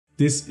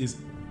This is a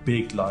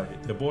big lie.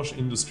 The abortion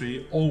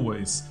industry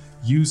always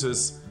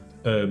uses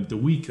the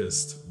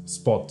weakest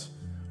spot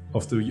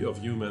of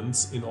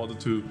humans in order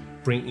to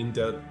bring in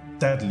their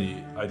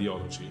deadly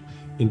ideology.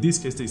 In this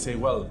case, they say,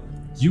 well,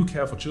 you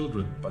care for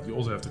children, but you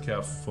also have to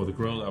care for the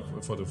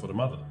grown-up, for the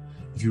mother.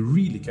 If you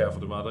really care for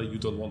the mother, you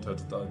don't want her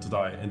to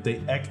die. And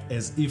they act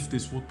as if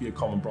this would be a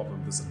common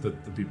problem,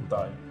 that the people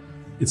die.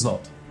 It's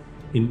not.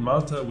 In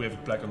Malta, we have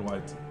it black and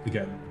white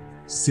again.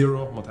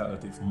 0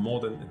 mortality for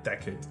more than a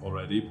decade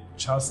already,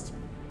 just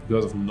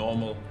because of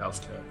normal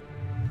healthcare.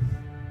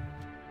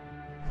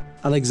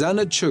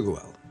 Alexander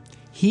Chugwell.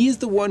 He is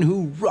the one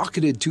who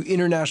rocketed to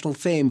international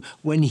fame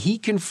when he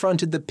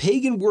confronted the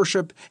pagan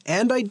worship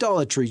and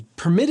idolatry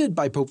permitted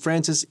by Pope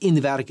Francis in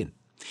the Vatican.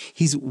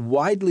 He's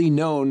widely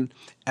known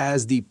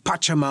as the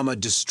Pachamama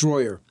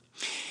destroyer.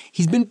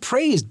 He's been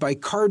praised by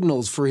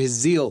cardinals for his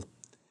zeal.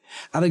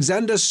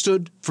 Alexander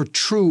stood for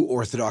true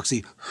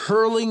orthodoxy,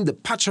 hurling the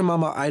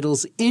Pachamama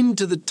idols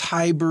into the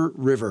Tiber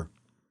River.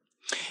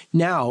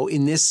 Now,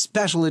 in this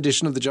special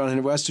edition of the John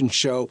Henry Weston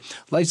Show,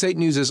 LifeSite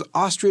News'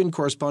 Austrian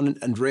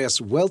correspondent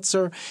Andreas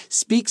Welzer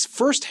speaks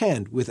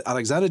firsthand with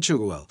Alexander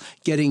Chugwell,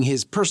 getting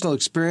his personal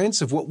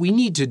experience of what we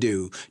need to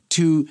do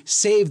to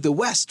save the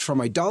West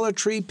from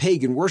idolatry,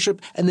 pagan worship,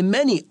 and the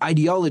many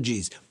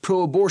ideologies,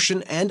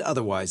 pro-abortion and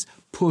otherwise,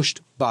 pushed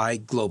by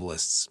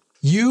globalists.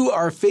 You,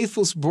 our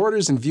faithful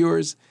supporters and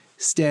viewers,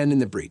 stand in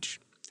the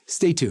breach.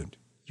 Stay tuned.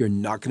 You're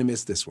not going to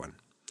miss this one.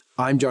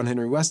 I'm John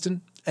Henry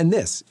Weston, and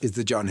this is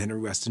the John Henry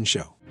Weston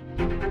Show.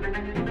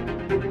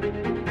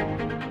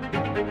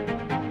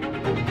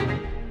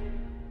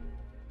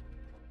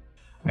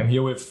 I'm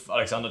here with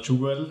Alexander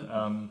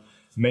Chugwell.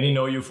 Many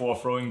know you for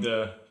throwing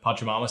the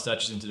Pachamama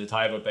statues into the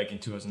Tiber back in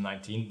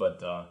 2019,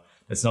 but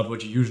that's not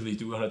what you usually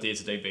do on a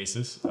day-to-day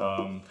basis.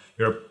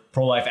 You're a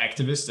pro-life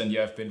activist, and you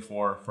have been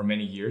for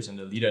many years, and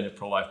a leader in the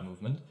pro-life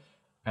movement.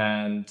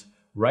 And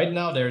right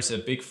now there's a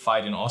big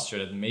fight in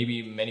Austria that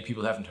maybe many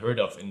people haven't heard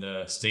of in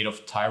the state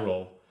of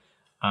Tyrol.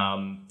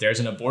 There's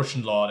an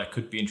abortion law that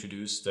could be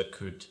introduced that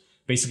could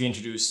basically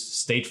introduce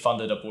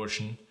state-funded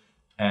abortion.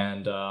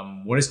 And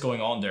what is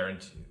going on there?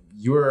 And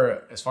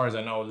you're, as far as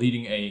I know,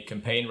 leading a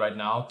campaign right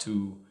now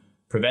to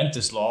prevent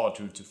this law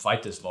or to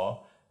fight this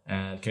law.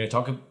 And can you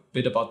talk a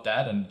bit about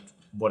that and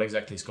what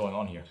exactly is going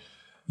on here?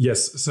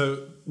 Yes,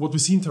 so what we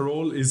see in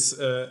Tyrol is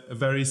a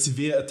very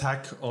severe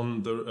attack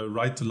on the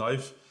right to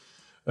life,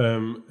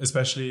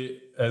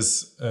 especially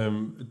as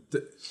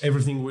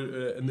everything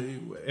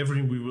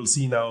we will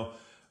see now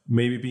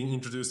maybe being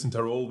introduced in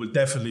Tyrol will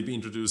definitely be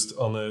introduced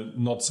on a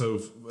not so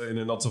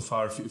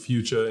far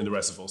future in the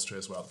rest of Austria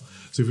as well.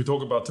 So if we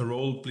talk about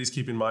Tyrol, please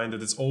keep in mind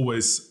that it's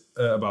always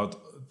about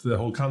the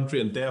whole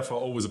country and therefore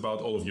always about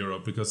all of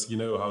Europe, because you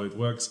know how it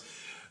works.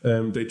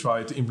 They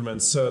try to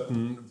implement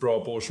certain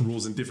pro-abortion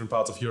rules in different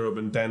parts of Europe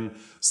and then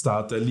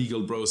start the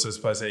legal process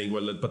by saying,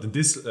 well, but in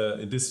this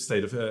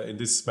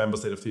member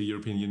state of the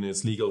European Union,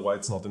 it's legal. Why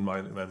it's not in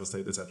my member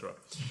state, etc.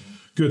 Mm-hmm.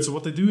 Good. So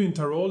what they do in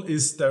Tyrol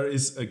is there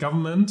is a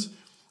government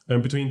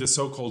between the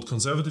so-called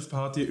Conservative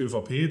Party,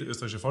 ÖVP, the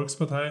Österreichische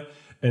Volkspartei,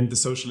 and the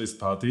Socialist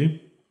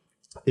Party,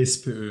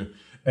 SPÖ.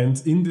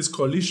 And in this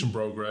coalition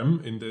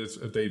program,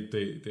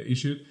 they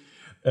issued,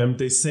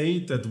 they say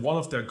that one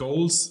of their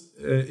goals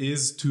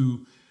is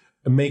to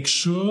make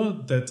sure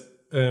that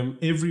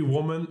every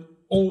woman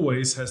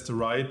always has the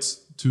right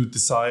to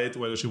decide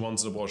whether she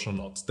wants an abortion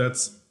or not.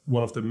 That's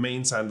one of the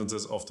main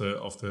sentences of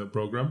the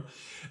program.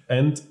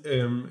 And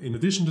in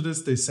addition to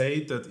this, they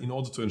say that in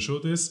order to ensure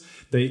this,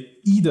 they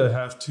either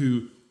have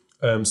to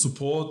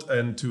support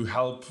and to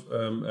help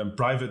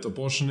private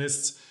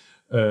abortionists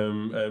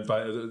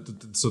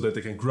so that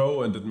they can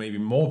grow and that maybe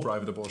more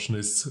private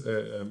abortionists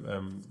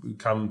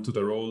come to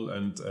the role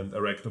and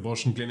erect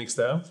abortion clinics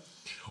there.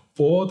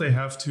 Or they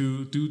have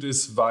to do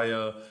this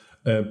via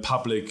a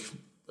public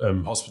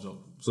hospital.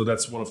 So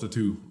that's one of the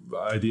two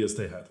ideas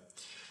they had.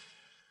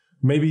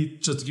 Maybe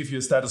just to give you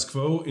a status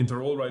quo, in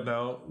Tyrol right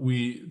now,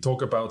 we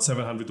talk about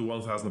 700 to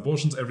 1,000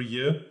 abortions every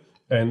year,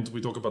 and we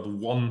talk about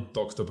one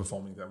doctor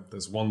performing them.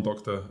 There's one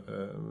doctor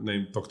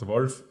named Dr.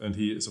 Wolf, and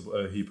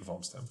he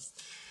performs them.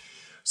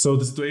 So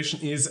the situation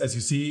is, as you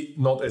see,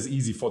 not as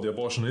easy for the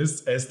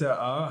abortionists, as there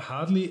are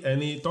hardly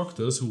any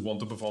doctors who want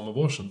to perform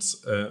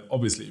abortions,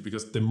 obviously,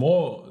 because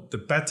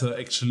the better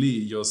actually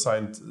your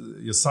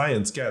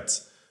science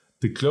gets,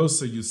 the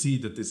closer you see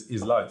that this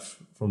is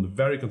life, from the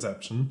very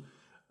conception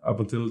up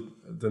until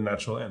the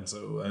natural end,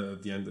 so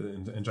at the end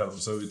in general.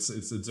 So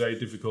it's very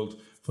difficult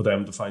for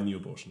them to find new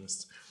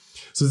abortionists.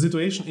 So the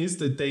situation is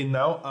that they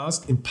now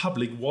ask in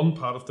public, one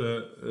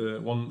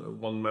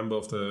member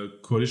of the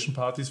coalition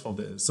parties from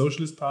the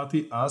Socialist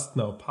Party asked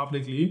now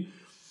publicly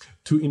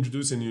to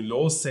introduce a new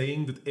law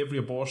saying that every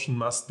abortion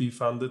must be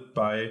funded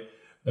by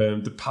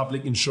the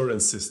public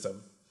insurance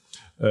system.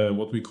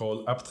 What we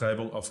call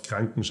Abtreibung auf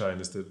Krankenschein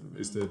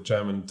is the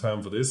German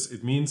term for this.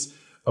 It means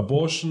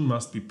abortion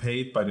must be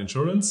paid by the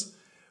insurance,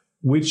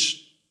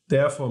 which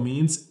therefore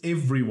means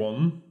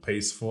everyone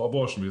pays for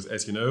abortion, because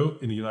as you know,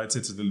 in the United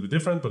States it's a little bit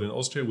different, but in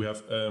Austria we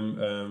have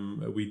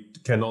we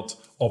cannot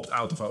opt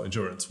out of our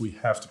insurance. We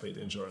have to pay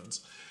the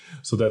insurance.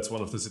 So that's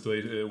one of the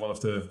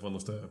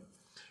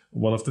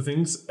one of the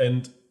things.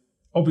 And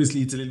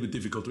obviously it's a little bit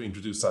difficult to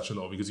introduce such a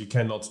law, because you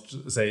cannot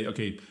say,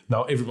 okay,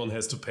 now everyone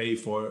has to pay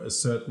for a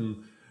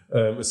certain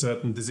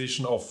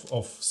decision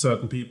of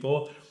certain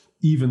people,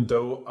 even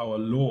though our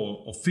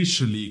law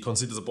officially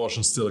considers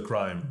abortion still a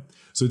crime.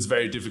 So it's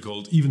very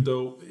difficult, even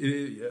though,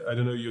 I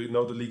don't know, you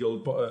know the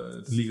legal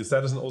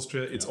status in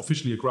Austria, it's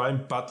officially a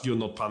crime, but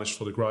you're not punished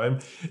for the crime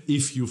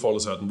if you follow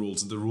certain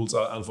rules. And the rules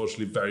are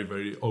unfortunately very,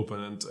 very open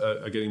and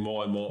are getting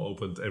more and more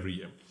opened every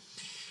year.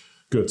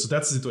 Good, so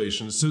that's the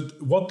situation. So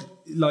what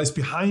lies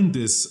behind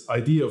this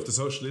idea of the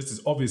socialists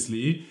is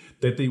obviously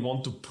that they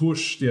want to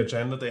push the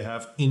agenda they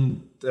have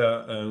in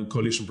their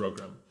coalition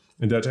program.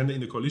 And the agenda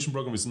in the coalition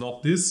program is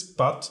not this,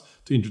 but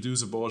to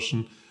introduce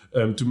abortion,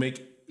 to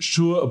make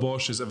sure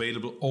abortion is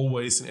available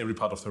always in every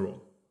part of the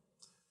role.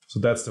 So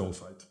that's the whole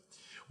fight.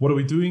 What are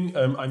we doing?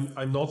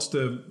 I'm not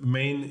the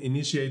main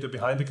initiator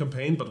behind the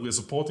campaign, but we're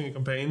supporting a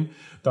campaign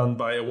done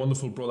by a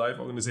wonderful pro-life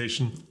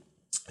organization,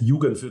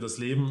 Jugend für das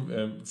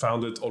Leben,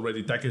 founded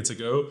already decades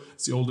ago.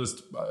 It's the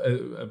oldest,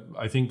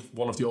 I think,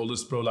 one of the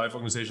oldest pro-life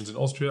organizations in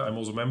Austria. I'm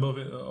also a member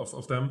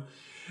of them.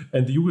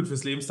 And the Jugend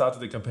fürs Leben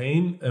started a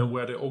campaign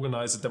where they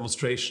organized a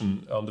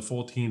demonstration on the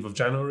 14th of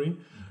January,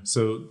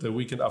 so the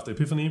weekend after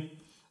Epiphany,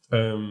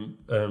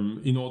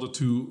 in order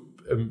to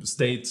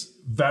state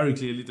very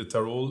clearly that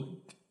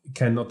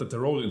the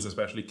Tirolians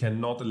especially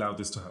cannot allow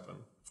this to happen.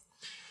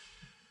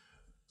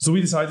 So we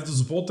decided to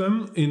support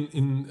them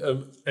in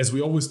as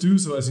we always do.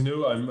 So as you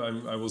know,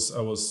 I was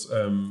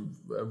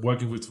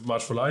working with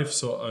March for Life.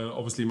 So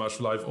obviously March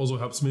for Life also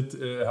helps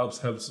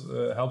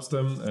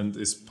them and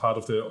is part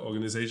of the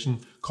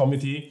organization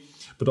committee.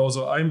 But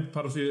also I'm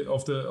part of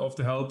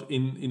the help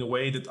in a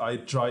way that I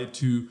try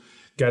to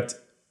get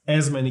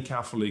as many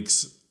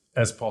Catholics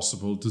as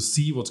possible to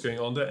see what's going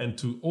on there, and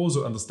to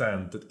also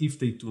understand that if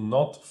they do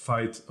not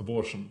fight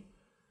abortion,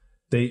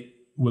 they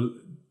will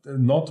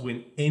not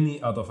win any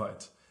other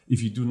fight.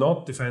 If you do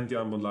not defend the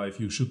unborn life,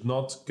 you should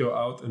not go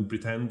out and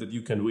pretend that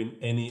you can win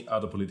any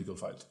other political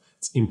fight.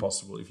 It's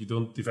impossible. If you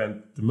don't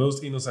defend the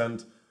most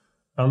innocent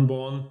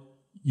unborn,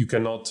 you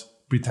cannot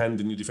pretend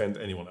that you defend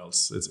anyone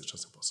else. It's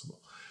just impossible.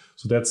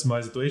 So that's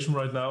my situation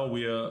right now.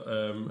 We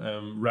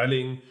are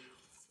rallying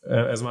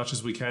as much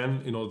as we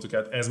can in order to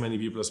get as many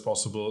people as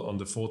possible on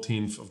the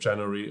 14th of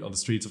January on the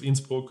streets of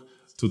Innsbruck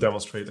to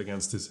demonstrate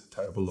against this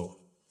terrible law.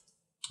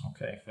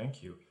 Okay,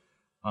 thank you.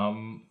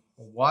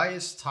 Why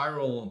is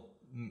Tyrol?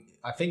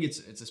 I think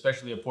it's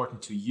especially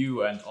important to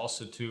you and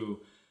also to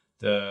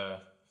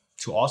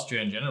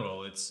Austria in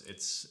general.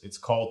 It's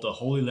called the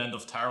Holy Land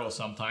of Tyrol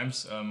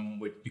sometimes,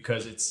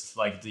 because it's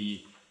like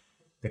the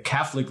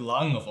Catholic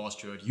lung of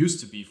Austria. It used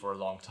to be for a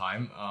long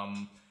time.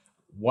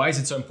 Why is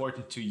it so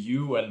important to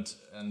you and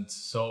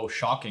so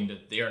shocking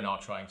that they are now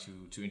trying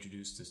to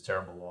introduce this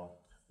terrible law?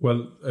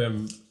 Well,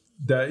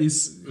 there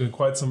is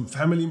quite some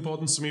family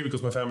importance to me,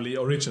 because my family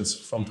originates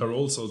from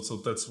Tyrol, so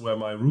that's where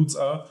my roots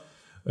are.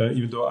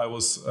 Even though I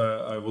was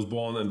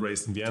born and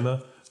raised in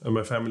Vienna,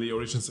 my family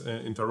originates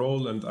in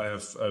Tyrol, and I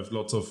have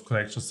lots of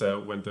connections there.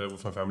 Went there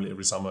with my family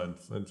every summer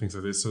and things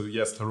like this. So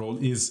yes, Tyrol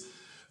is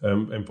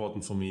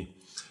important for me.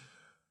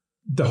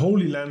 The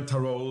Holy Land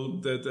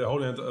Tyrol, the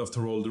Holy Land of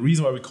Tyrol, the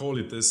reason why we call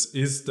it this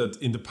is that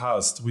in the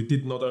past we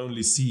did not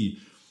only see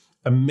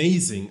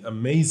amazing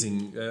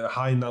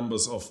high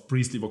numbers of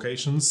priestly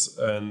vocations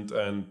and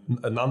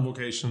nun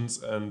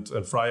vocations and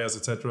friars,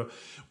 etc.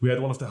 We had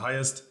one of the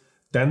highest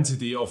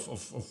density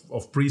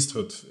of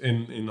priesthood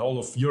in all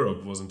of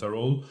Europe was in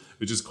Tyrol,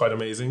 which is quite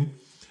amazing.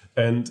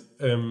 And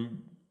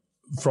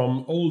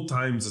from old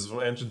times,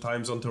 from ancient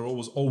times on, Tyrol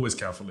was always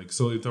Catholic.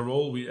 So in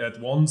Tyrol, we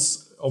had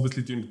once,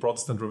 obviously during the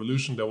Protestant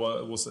Revolution, there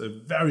was a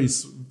very,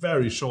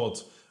 very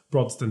short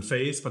Protestant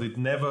phase, but it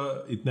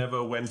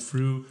never went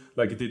through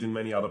like it did in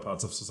many other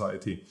parts of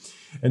society.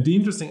 And the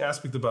interesting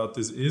aspect about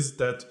this is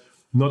that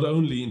not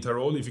only in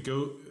Tyrol, if you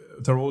go,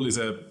 Tyrol is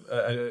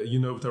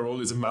Tyrol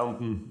is a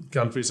mountain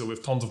country, so we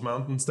have tons of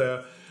mountains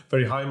there,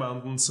 very high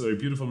mountains, very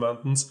beautiful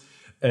mountains.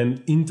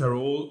 And in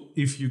Tyrol,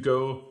 if you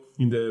go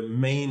in the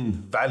main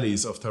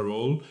valleys of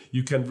Tyrol,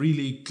 you can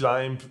really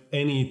climb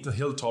any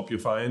hilltop you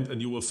find,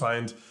 and you will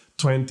find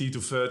 20 to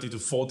 30 to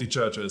 40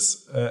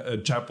 churches,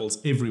 chapels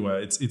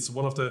everywhere. It's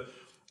one of the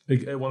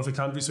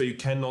countries where you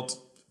cannot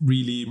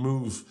really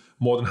move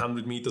more than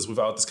 100 meters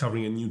without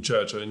discovering a new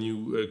church or a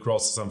new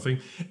cross or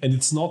something. And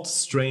it's not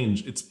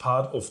strange. It's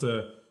part of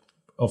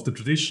the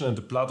tradition and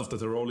the blood of the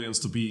Tyrolians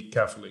to be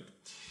Catholic.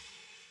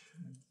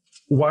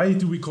 Why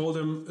do we call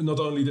them not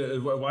only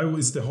why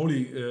is the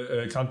holy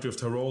country of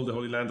Tyrol, the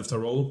Holy Land of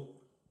Tyrol?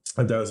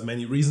 And there's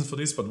many reasons for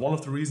this, but one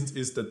of the reasons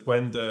is that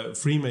when the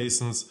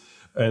Freemasons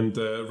And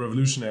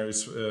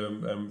revolutionaries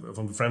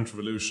from the French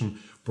Revolution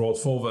brought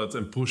forward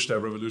and pushed their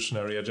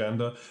revolutionary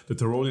agenda. The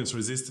Tyrolians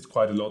resisted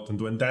quite a lot.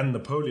 And when then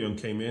Napoleon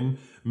came in,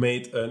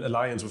 made an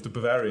alliance with the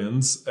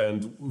Bavarians,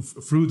 and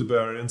through the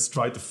Bavarians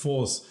tried to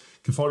force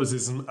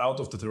Catholicism out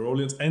of the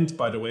Tyrolians, and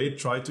by the way,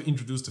 tried to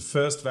introduce the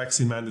first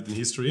vaccine mandate in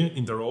history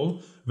in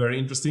Tyrol. Very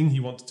interesting. He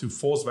wanted to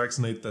force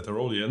vaccinate the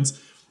Tyrolians,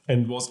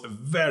 and was a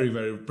very,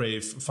 very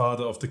brave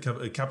father of the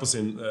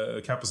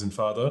Capucin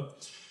father,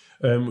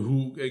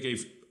 who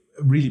gave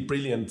really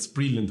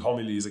brilliant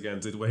homilies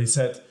against it, where he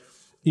said,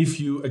 if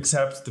you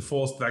accept the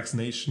forced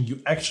vaccination, you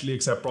actually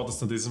accept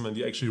Protestantism, and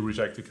you actually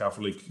reject the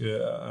Catholic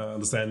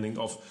understanding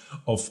of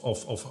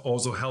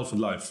also health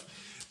and life.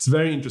 It's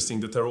very interesting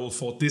that Tyrol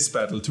fought this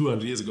battle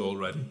 200 years ago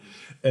already.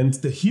 And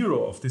the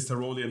hero of this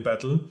Tyrolean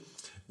battle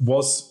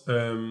was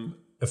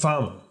a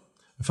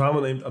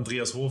farmer named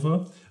Andreas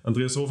Hofer.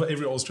 Andreas Hofer,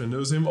 every Austrian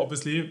knows him,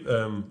 obviously,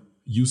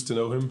 used to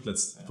know him.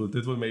 Let's put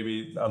it that way.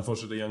 Maybe,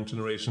 unfortunately, the young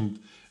generation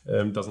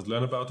doesn't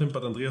learn about him.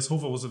 But Andreas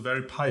Hofer was a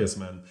very pious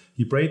man.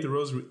 He prayed the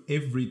rosary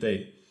every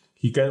day.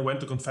 He went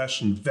to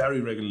confession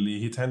very regularly.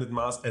 He attended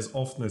Mass as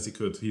often as he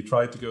could. He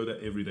tried to go there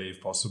every day if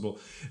possible.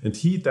 And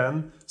he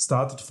then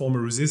started to form a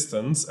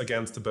resistance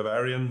against the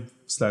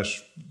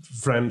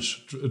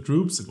Bavarian/French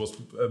troops. It was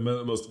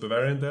mostly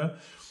Bavarian there.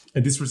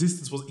 And this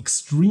resistance was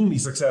extremely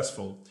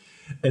successful.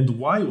 And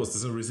why was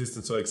this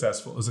resistance so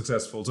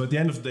successful? So at the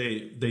end of the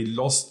day, they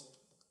lost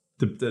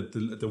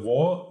the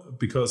war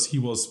because he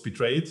was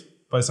betrayed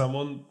by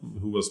someone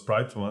who was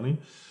bribed for money,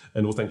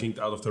 and was then kicked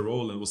out of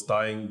Tyrol and was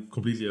dying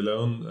completely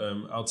alone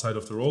outside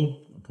of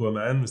Tyrol. A poor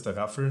man, Mr.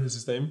 Raffer is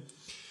his name.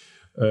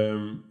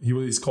 He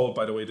is called,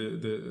 by the way,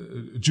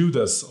 the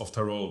Judas of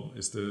Tyrol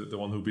is the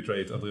one who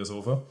betrayed Andreas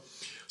Hofer.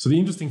 So the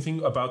interesting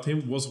thing about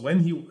him was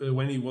when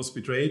he was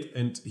betrayed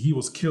and he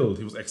was killed,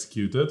 he was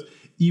executed.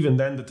 Even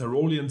then, the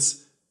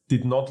Tyrolians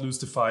did not lose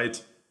the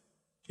fight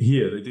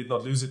here. They did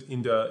not lose it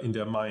in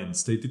their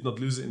minds. They did not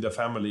lose it in their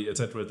family,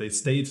 etc. They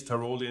stayed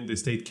Tyrolean. They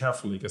stayed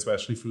Catholic,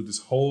 especially through this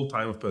whole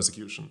time of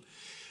persecution.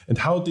 And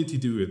how did he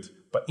do it?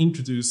 By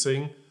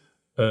introducing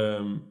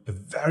a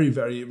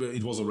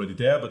it was already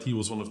there, but he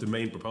was one of the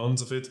main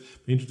proponents of it,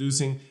 by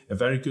introducing a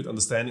very good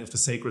understanding of the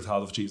Sacred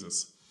Heart of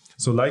Jesus.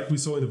 So like we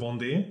saw in the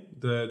Vendée,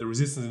 the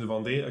resistance in the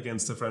Vendée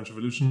against the French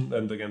Revolution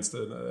and against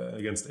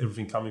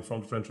everything coming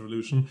from the French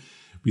Revolution,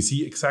 we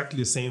see exactly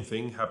the same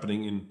thing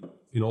happening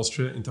in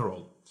Austria, in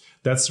Tyrol.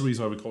 That's the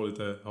reason why we call it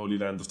the Holy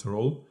Land of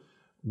Tyrol.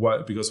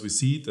 Why? Because we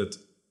see that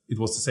it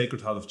was the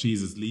Sacred Heart of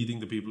Jesus leading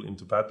the people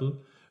into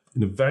battle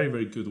in a very,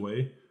 very good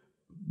way,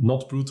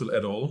 not brutal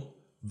at all,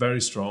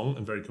 very strong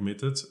and very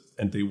committed,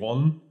 and they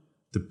won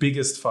the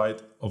biggest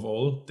fight of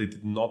all. They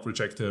did not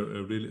reject their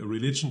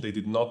religion, they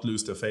did not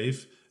lose their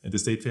faith, and they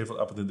stayed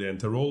faithful up until the end.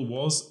 Tyrol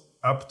was,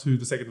 up to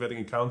the Second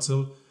Vatican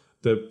Council,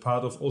 the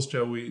part of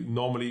Austria we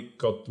normally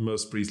got the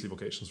most priestly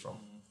vocations from.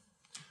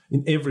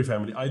 In every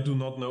family, I do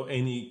not know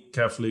any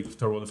Catholic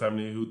Tyrolean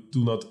family who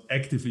do not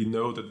actively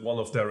know that one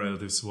of their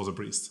relatives was a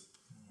priest.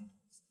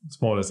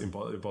 It's more or less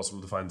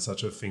impossible to find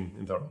such a thing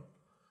in Tyrol.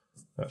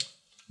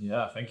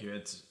 Yeah, thank you.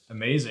 It's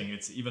amazing.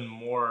 It's even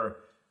more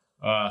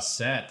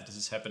sad that this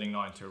is happening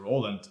now in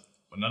Tyrol. And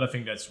another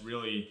thing that's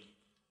really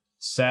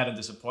sad and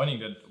disappointing,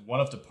 that one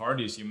of the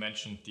parties you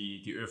mentioned,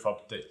 the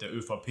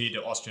ÖVP,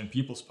 the Austrian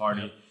People's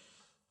Party,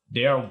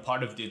 they are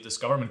part of this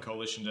government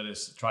coalition that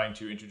is trying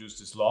to introduce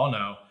this law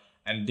now.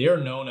 And they're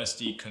known as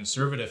the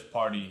Conservative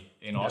Party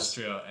in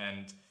Austria.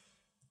 And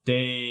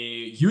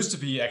they used to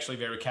be actually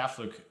very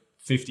Catholic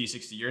 50,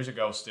 60 years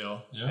ago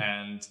still. Yeah.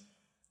 And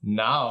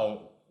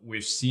now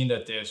we've seen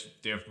that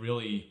they've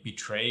really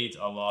betrayed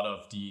a lot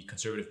of the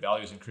conservative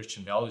values and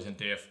Christian values. And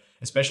they have,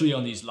 especially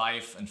on these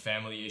life and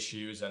family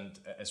issues, and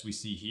as we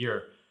see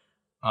here,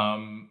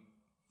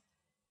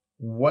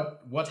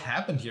 what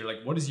happened here?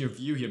 Like, what is your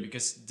view here?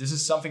 Because this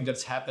is something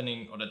that's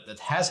happening, or that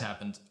has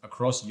happened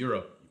across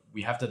Europe.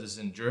 We have that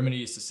in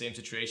Germany. It's the same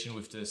situation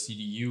with the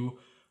CDU,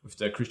 with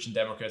the Christian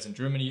Democrats in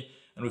Germany,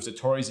 and with the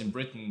Tories in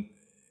Britain.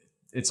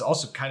 It's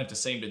also kind of the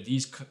same, that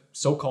these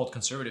so-called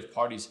conservative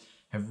parties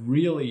have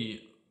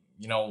really,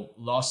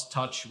 lost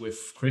touch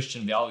with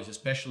Christian values,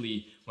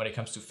 especially when it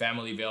comes to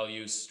family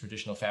values,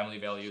 traditional family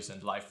values,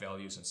 and life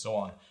values, and so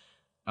on.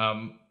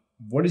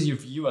 What is your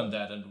view on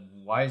that, and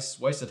why is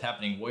that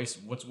happening?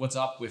 What's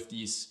up with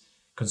these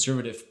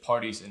conservative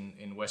parties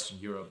in Western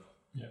Europe?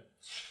 Yeah.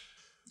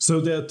 So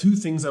there are two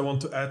things I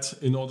want to add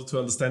in order to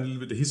understand a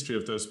little bit the history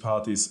of those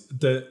parties.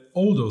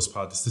 All those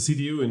parties, the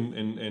CDU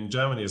in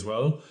Germany as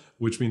well,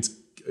 which means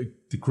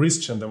the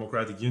Christian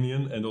Democratic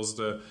Union, and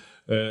also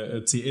the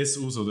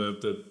CSU, so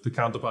the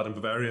counterpart in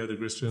Bavaria, the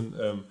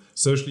Christian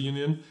Social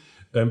Union,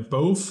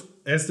 both,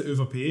 as the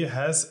ÖVP,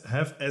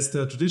 have as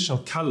their traditional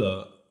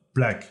color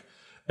black.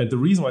 And the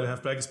reason why they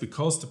have black is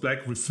because the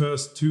black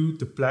refers to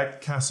the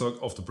black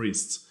cassock of the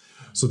priests.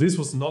 So this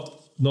was not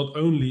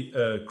only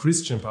a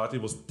Christian party,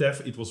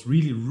 it was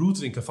really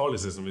rooted in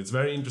Catholicism. It's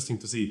very interesting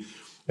to see.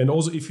 And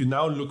also, if you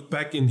now look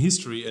back in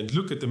history and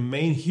look at the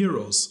main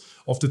heroes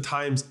of the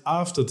times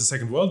after the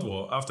Second World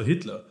War, after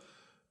Hitler,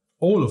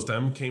 all of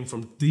them came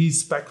from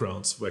these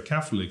backgrounds where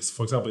Catholics,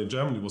 for example, in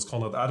Germany was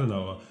Konrad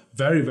Adenauer,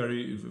 very,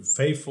 very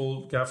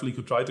faithful Catholic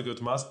who tried to go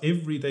to Mass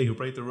every day, who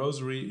prayed the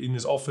rosary in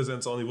his office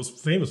and so on. He was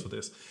famous for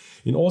this.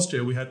 In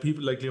Austria, we had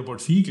people like Leopold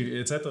Fiegel,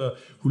 etc.,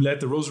 who led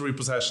the rosary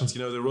processions,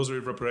 the rosary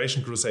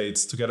reparation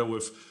crusades, together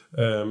with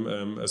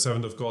a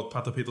servant of God,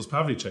 Pater Petrus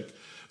Pavlicek.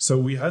 So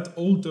we had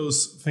all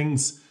those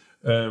things,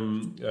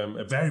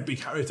 a very big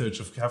heritage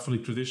of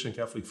Catholic tradition,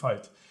 Catholic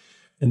fight.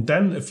 And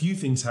then a few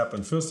things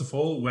happened. First of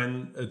all,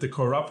 when the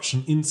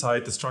corruption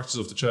inside the structures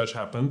of the church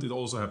happened, it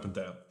also happened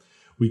there.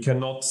 We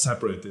cannot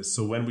separate this.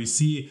 So when we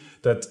see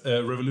that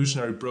a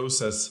revolutionary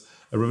process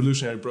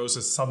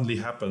suddenly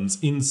happens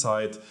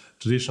inside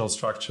traditional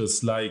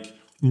structures, like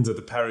inside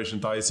the parish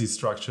and diocese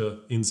structure,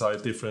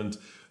 inside different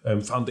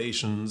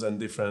foundations and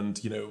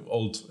different,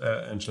 old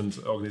ancient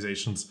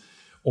organizations,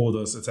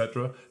 orders,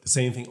 etc. The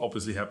same thing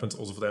obviously happens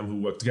also for them who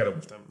work together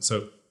with them.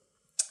 So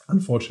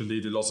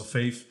unfortunately, the loss of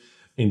faith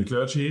in the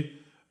clergy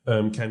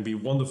can be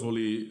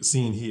wonderfully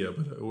seen here,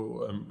 but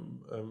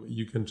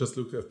you can just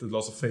look at the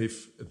loss of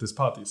faith at these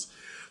parties.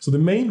 So the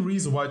main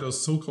reason why those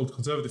so-called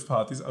conservative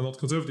parties are not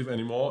conservative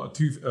anymore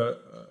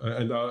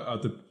and are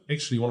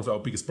actually one of our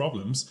biggest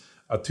problems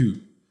are two.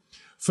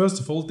 First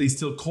of all, they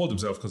still call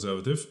themselves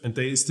conservative and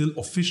they still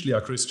officially are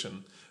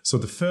Christian. So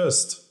the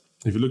first,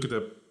 if you look at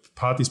the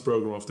party's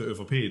program of the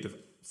ÖVP, the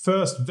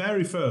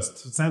very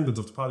first sentence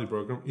of the party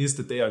program is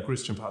that they are a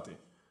Christian party.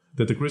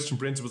 That the Christian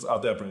principles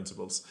are their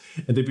principles.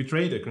 And they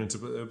betray their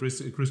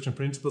Christian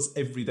principles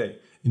every day.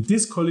 In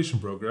this coalition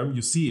program,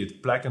 you see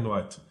it black and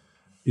white.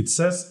 It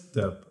says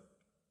there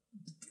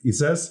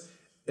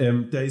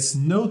is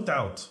no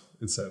doubt,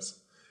 it says,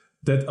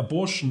 that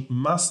abortion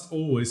must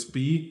always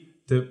be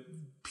the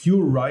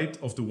pure right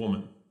of the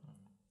woman.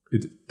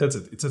 That's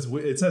it. It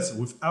says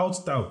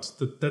without doubt.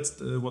 That's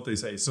what they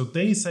say. So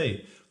they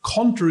say,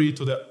 contrary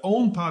to their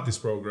own party's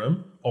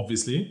program,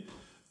 obviously,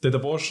 that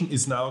abortion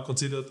is now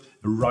considered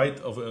a right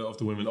of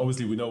the women.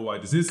 Obviously, we know why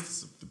this is.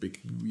 It's the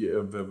big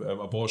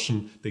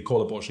abortion. They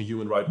call abortion a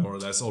human right, more or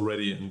less,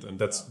 already, and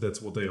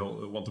that's what they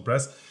want to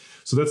press.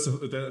 So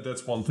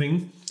that's one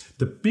thing.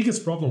 The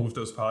biggest problem with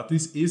those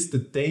parties is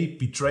that they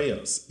betray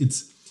us.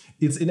 It's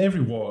in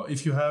every war.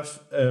 If you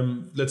have,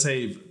 let's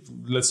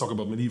talk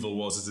about medieval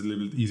wars. It's a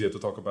little bit easier to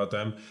talk about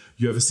them.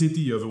 You have a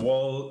city, you have a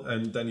wall,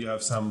 and then you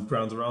have some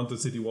ground around the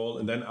city wall,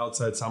 and then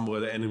outside somewhere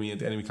the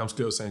enemy comes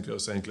closer and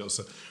closer and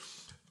closer.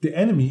 The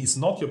enemy is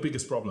not your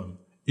biggest problem.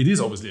 It is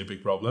obviously a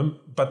big problem,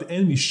 but the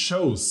enemy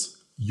shows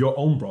your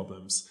own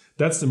problems.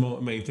 That's the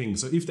main thing.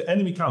 So if the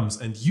enemy comes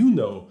and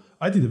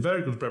I did a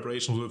very good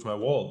preparation with my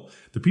wall.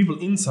 The people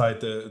inside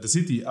the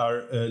city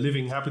are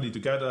living happily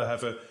together,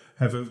 have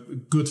a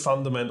good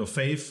fundament of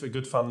faith, a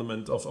good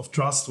fundament of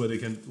trust where they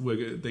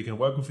can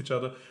work with each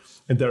other.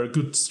 And there are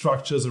good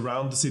structures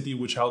around the city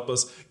which help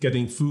us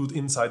getting food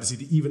inside the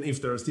city, even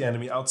if there is the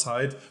enemy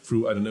outside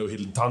through,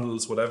 hidden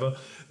tunnels, whatever.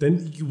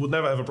 Then you would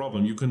never have a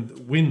problem. You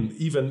can win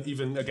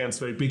even against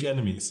very big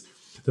enemies.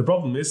 The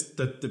problem is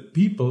that the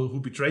people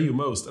who betray you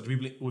most are the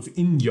people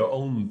within your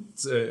own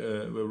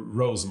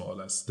rows, more or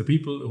less. The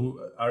people who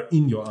are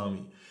in your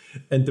army.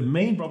 And the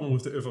main problem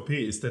with the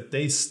ÖVP is that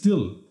they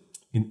still,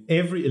 in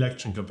every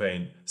election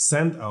campaign,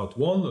 send out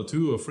 1 or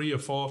 2 or 3 or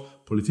 4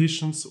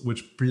 politicians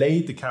which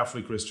play the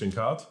Catholic Christian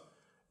card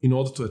in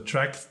order to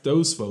attract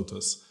those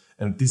voters.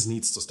 And this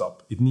needs to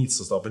stop. It needs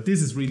to stop. And this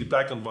is really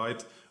black and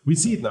white. We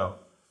see it now.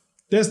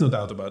 There's no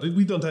doubt about it.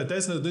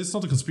 It's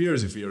not a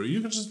conspiracy theory. You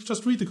can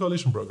just read the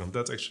coalition program.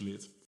 That's actually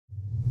it.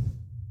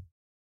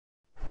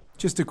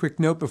 Just a quick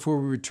note before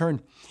we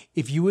return.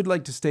 If you would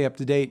like to stay up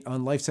to date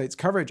on LifeSite's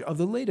coverage of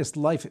the latest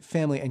life,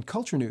 family, and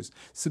culture news,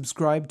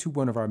 subscribe to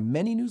one of our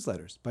many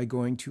newsletters by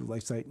going to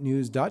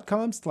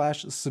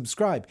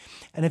lifesitenews.com/subscribe.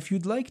 And if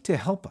you'd like to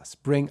help us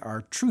bring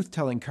our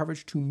truth-telling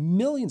coverage to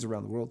millions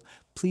around the world,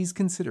 please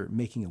consider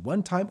making a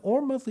one-time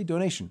or monthly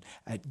donation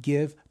at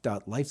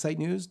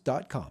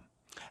give.lifesitenews.com.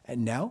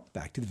 And now,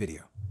 back to the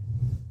video.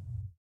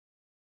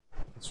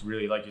 It's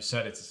really, like you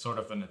said, it's sort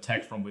of an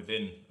attack from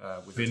within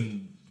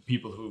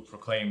people who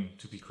proclaim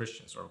to be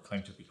Christians or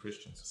claim to be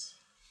Christians.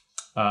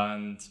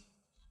 And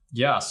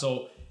yeah,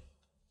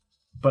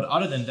 but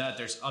other than that,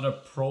 there's other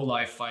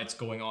pro-life fights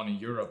going on in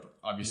Europe,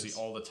 obviously,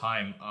 all the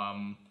time.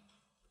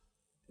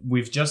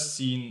 We've just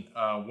seen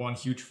one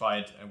huge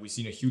fight, and we've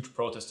seen a huge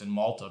protest in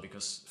Malta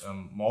because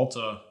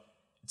Malta,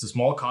 it's a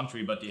small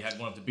country, but they had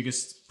one of the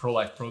biggest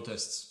pro-life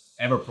protests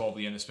ever,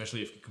 probably, and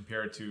especially if you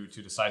compare it to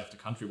the size of the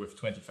country with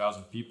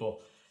 20,000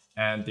 people.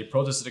 And they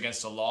protested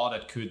against a law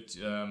that could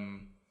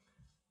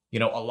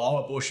allow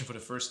abortion for the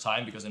first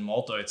time, because in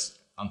Malta,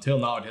 until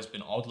now it has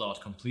been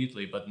outlawed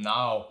completely, but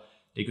now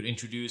they could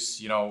introduce,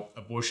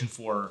 abortion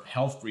for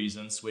health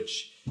reasons,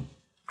 which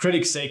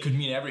critics say could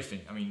mean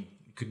everything. I mean,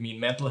 it could mean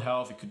mental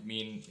health. It could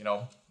mean,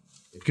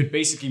 it could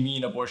basically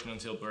mean abortion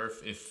until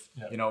birth if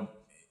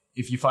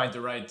you find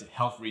the right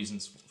health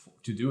reasons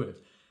to do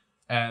it.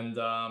 And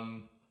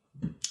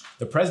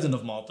the president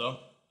of Malta,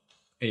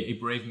 a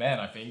brave man,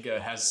 I think,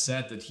 has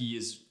said that he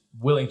is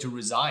willing to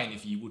resign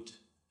if he would.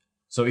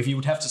 So if he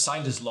would have to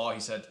sign this law, he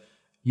said,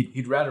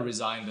 he'd rather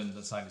resign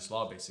than sign this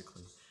law,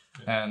 basically.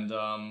 Yeah. And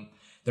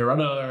there are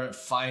other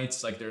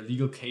fights, like there are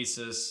legal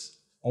cases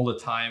all the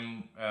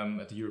time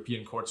at the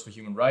European Courts for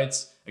Human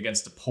Rights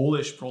against the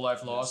Polish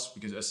pro-life laws,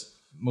 because as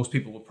most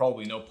people will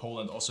probably know,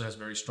 Poland also has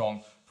very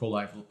strong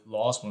pro-life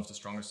laws, one of the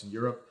strongest in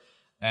Europe.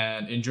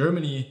 And in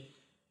Germany,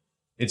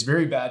 it's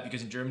very bad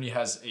because in Germany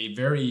has a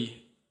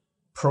very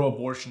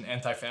pro-abortion,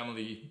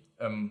 anti-family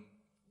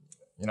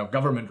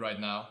government right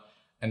now.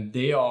 And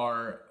they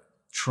are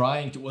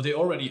trying to, well, they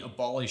already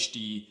abolished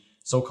the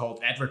so-called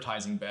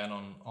advertising ban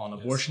on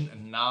abortion. Yes.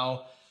 And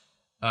now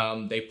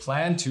they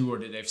plan to, or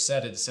they've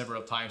said it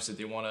several times, that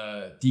they want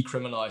to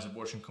decriminalize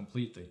abortion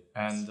completely.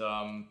 And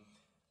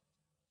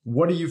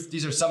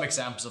these are some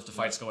examples of the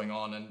fights going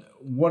on. And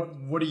what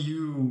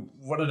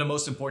are the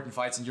most important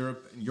fights in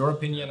Europe, in your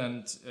opinion?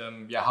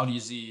 And how do you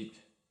see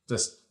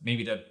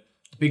maybe the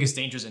biggest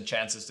dangers and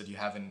chances that you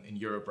have in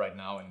Europe right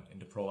now in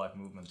the pro-life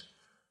movement?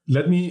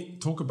 Let me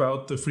talk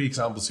about the 3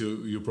 examples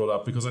you brought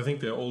up, because I think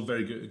they're all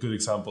very good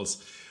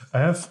examples. I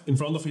have in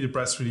front of me the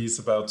press release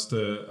about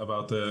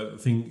the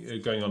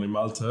thing going on in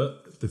Malta.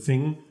 The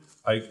thing,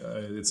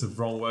 it's a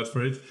wrong word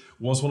for it,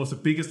 was one of the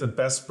biggest and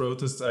best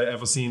protests I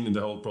ever seen in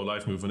the whole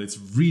pro-life movement. It's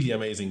really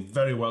amazing,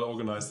 very well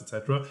organized,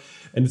 etc.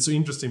 And it's so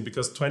interesting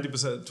because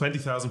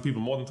 20,000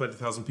 people, more than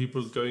 20,000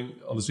 people going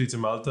on the streets in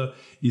Malta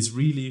is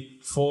really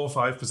 4 or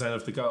 5%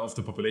 of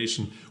the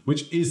population,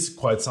 which is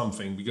quite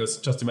something. Because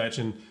just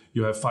imagine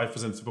you have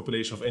 5% of the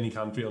population of any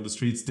country on the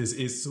streets.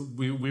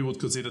 We would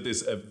consider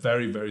this a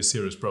very, very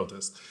serious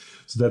protest.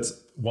 So that's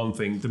one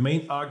thing. The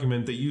main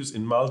argument they use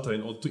in Malta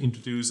in order to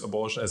introduce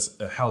abortion as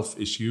a health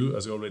issue,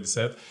 as you already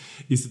said,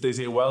 is that they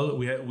say, well,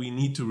 we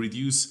need to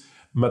reduce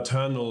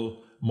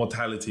maternal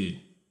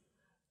mortality.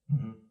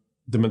 Mm-hmm.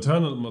 The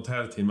maternal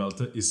mortality in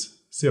Malta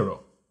is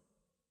 0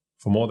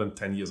 for more than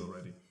 10 years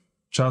already,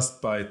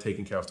 just by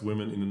taking care of the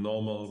women in a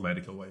normal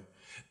medical way.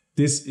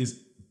 This is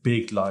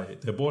big lie.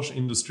 The abortion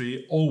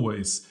industry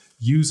always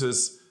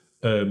uses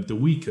the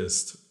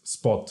weakest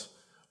spot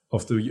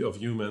of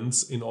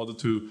humans in order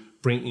to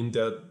bring in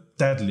their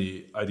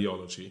deadly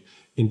ideology.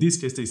 In this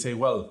case, they say,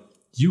 well,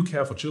 you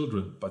care for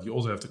children, but you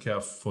also have to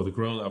care for the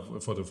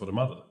grown-up, for the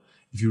mother.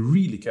 If you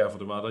really care for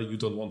the mother, you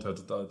don't want her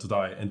to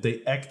die. And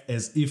they act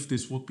as if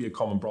this would be a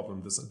common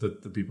problem,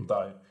 that the people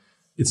die.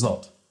 It's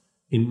not.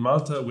 In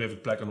Malta, we have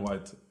it black and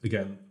white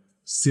again.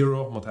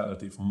 0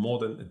 mortality for more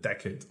than a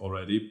decade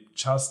already,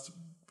 just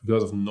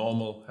because of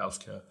normal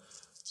healthcare.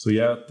 So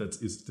yeah, that's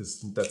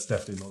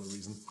definitely not a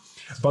reason.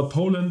 About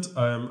Poland,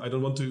 I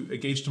don't want to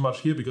engage too much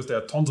here because there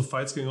are tons of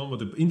fights going on. But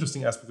the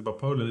interesting aspect about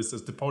Poland is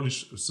that the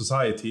Polish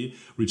society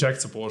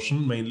rejects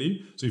abortion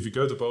mainly. So if you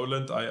go to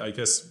Poland, I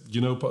guess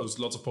you know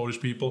lots of Polish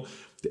people.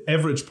 The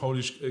average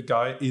Polish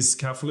guy is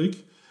Catholic.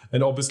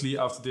 And obviously,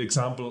 after the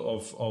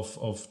example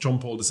of John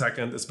Paul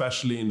II,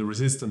 especially in the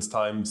resistance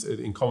times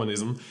in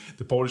communism,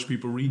 the Polish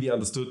people really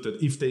understood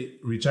that if they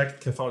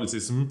reject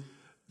Catholicism,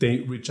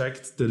 they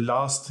reject the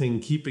last thing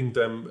keeping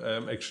them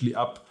actually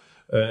up,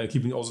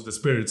 keeping also the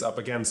spirits up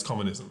against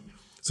communism.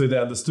 So they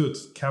understood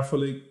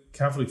Catholic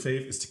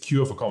faith is the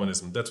cure for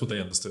communism. That's what they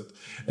understood.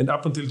 And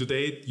up until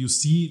today, you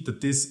see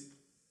that this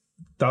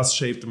does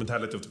shape the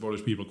mentality of the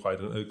Polish people quite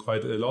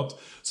a lot,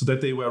 so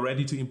that they were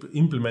ready to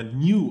implement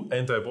new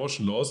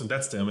anti-abortion laws. And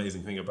that's the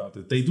amazing thing about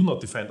it. They do not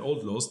defend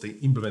old laws, they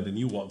implement the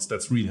new ones.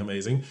 That's really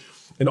amazing.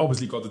 And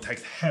obviously got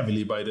attacked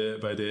heavily by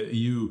the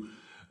EU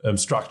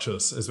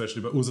structures,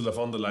 especially by Ursula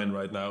von der Leyen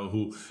right now,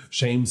 who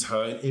shames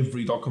her in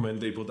every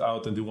document they put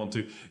out, and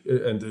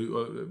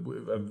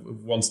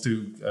wants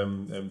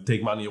to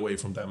take money away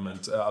from them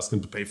and ask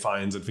them to pay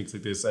fines and things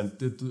like this,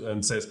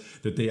 and says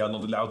that they are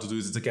not allowed to do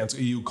this. It's against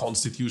EU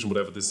constitution,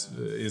 whatever this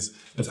is.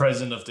 The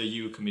president of the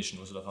EU Commission,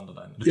 Ursula von der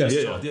Leyen.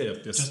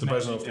 Yes, the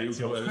president of the EU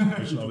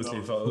Commission, obviously,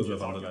 Ursula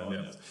von der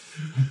Leyen. Yeah.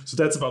 So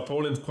that's about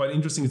Poland. Quite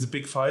interesting. It's a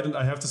big fight, and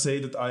I have to say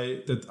that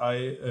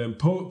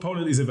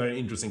Poland is a very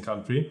interesting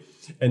country.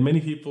 And many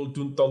people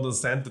don't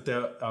understand that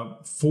there are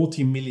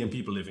 40 million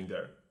people living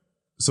there.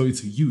 So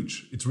it's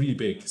huge. It's really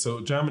big. So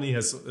Germany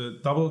has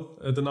double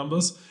the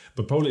numbers,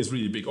 but Poland is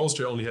really big.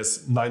 Austria only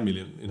has 9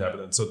 million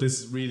inhabitants. So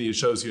this really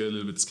shows you a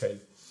little bit of scale.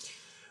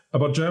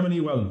 About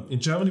Germany, well,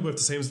 in Germany we have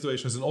the same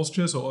situation as in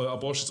Austria. So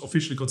abortion is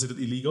officially considered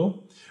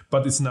illegal,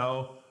 but it's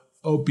now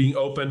being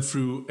open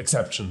through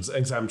exemptions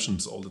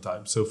all the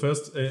time. So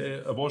first,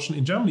 abortion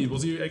in Germany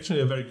was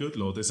actually a very good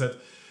law. They said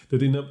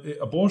that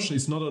abortion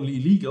is not only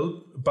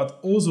illegal, but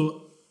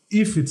also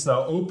if it's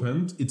now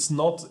opened, it's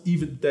not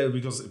even there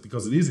because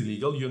it is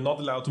illegal. You're not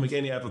allowed to make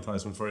any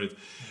advertisement for it.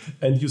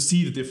 And you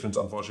see the difference,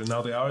 unfortunately.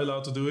 Now they are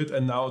allowed to do it,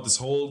 and now this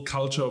whole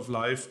culture of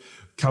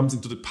life comes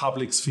into the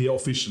public sphere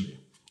officially.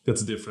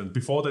 That's different.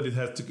 Before that, it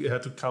had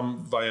to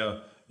come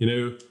via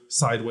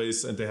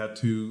sideways, and they had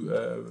to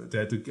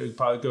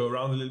go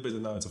around a little bit,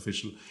 and now it's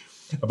official.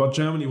 About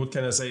Germany, what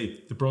can I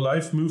say? The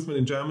pro-life movement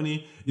in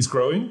Germany is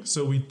growing.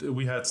 So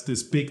we had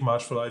this big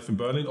March for Life in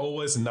Berlin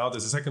always, and now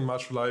there's a second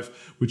March for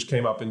Life, which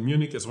came up in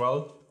Munich as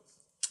well.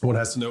 One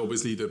has to know,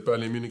 obviously, that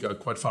Berlin and Munich are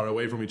quite far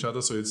away from each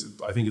other, so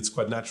I think it's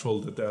quite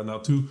natural that there are now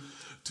two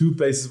two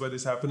places where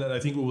this happened, and I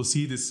think we will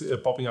see this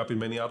popping up in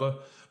many other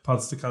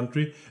parts of the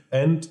country.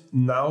 And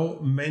now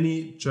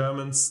many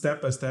Germans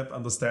step by step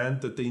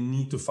understand that they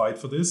need to fight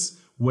for this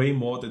way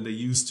more than they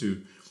used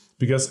to,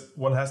 because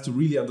one has to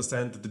really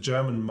understand that the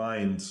German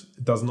mind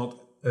does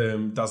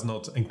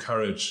not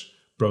encourage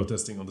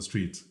protesting on the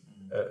street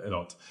a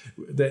lot.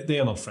 They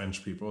are not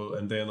French people,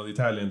 and they are not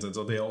Italians, and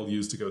so they are all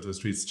used to go to the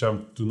streets.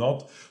 Germans do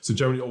not. So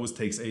Germany always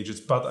takes ages.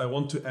 But I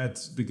want to add,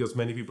 because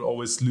many people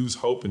always lose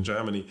hope in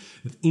Germany,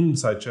 that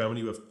inside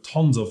Germany we have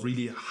tons of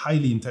really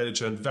highly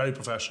intelligent, very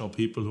professional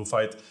people who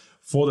fight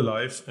for the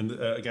life and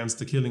against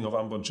the killing of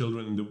unborn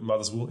children in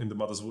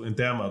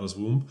their mother's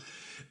womb.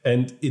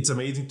 And it's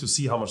amazing to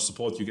see how much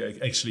support you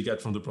actually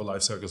get from the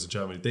pro-life circles in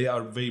Germany. They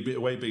are way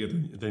bigger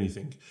than you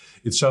think.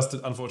 It's just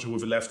that, unfortunately,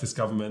 with a leftist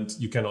government,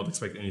 you cannot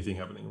expect anything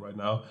happening right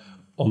now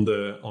on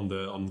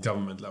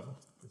government level.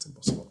 It's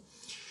impossible.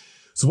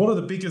 So one of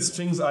the biggest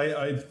things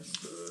I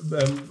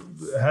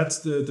had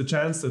the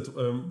chance that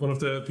one of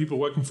the people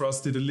working for us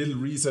did a little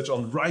research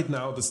on right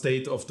now the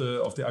state of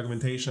the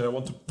argumentation. I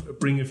want to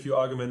bring a few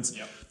arguments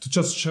to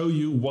just show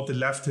you what the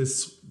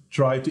leftists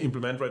try to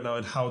implement right now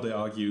and how they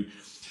argue.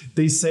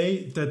 They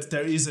say that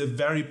there is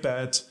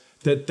that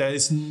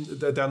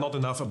there are not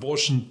enough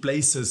abortion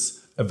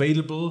places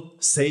available,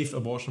 safe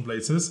abortion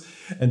places,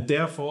 and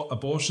therefore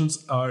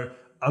abortions are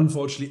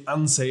unfortunately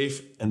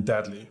unsafe and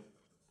deadly.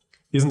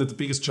 Isn't it the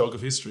biggest joke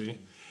of history?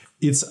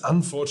 It's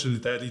unfortunately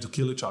deadly to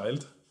kill a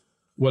child.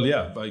 Well,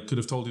 yeah, I could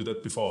have told you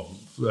that before.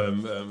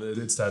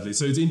 It's deadly.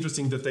 So it's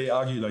interesting that they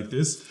argue like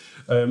this.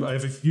 I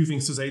have a few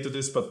things to say to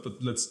this,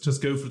 but let's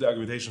just go through the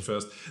argumentation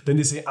first. Then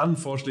they say,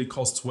 unfortunately, it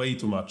costs way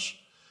too much.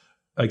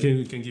 I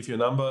can give you a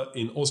number.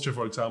 In Austria,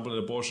 for example, an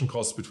abortion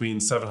costs between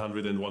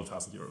 700 and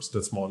 1,000 euros.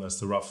 That's more or less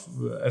the rough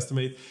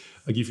estimate.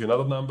 I give you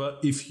another number.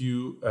 If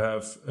you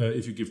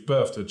give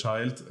birth to a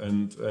child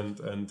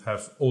and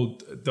have all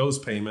those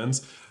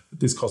payments,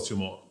 this costs you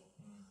more.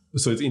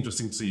 So it's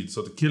interesting to see.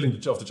 So the killing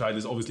of the child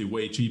is obviously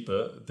way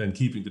cheaper than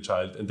keeping the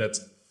child, and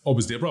that's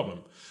obviously a problem.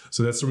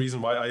 So that's the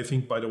reason why I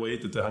think, by the way,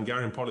 that the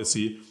Hungarian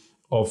policy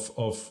of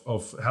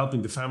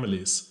helping the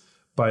families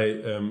by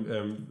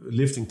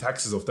lifting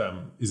taxes of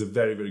them is a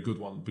very, very good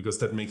one, because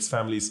that makes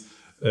families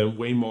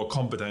way more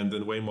competent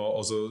and way more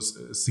also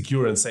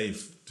secure and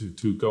safe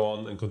to go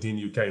on and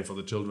continue caring for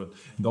the children,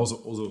 and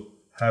also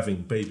having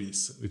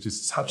babies, which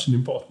is such an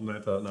important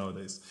matter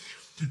nowadays.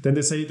 Then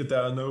they say that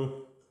there are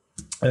no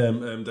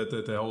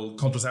that the whole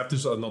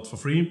contraceptives are not for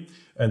free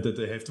and that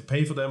they have to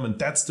pay for them, and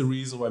that's the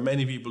reason why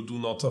many people do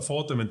not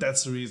afford them, and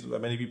that's the reason why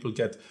many people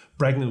get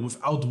pregnant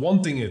without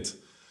wanting it.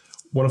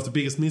 One of the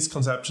biggest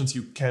misconceptions: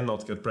 you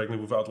cannot get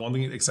pregnant without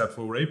wanting it, except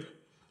for rape,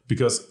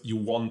 because you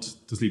want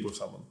to sleep with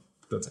someone.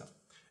 That's it.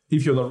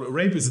 If you're not,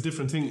 rape is a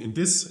different thing in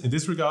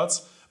this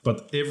regards,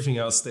 but everything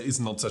else, there is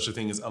not such a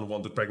thing as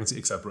unwanted pregnancy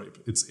except rape.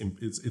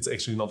 It's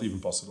actually not even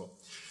possible,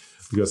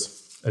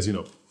 because, as you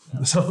know.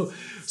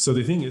 So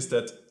the thing is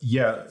that,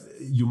 yeah,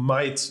 you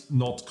might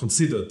not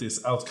consider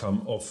this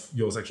outcome of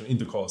your sexual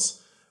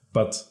intercourse,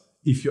 but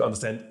if you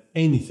understand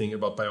anything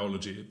about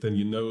biology, then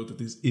you know that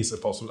this is a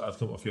possible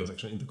outcome of your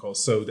sexual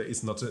intercourse. So there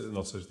is not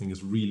such a thing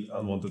as real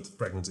unwanted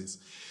pregnancies.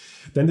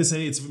 Then they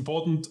say it's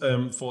important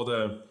for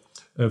the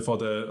how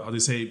do you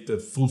say, the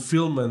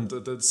fulfillment,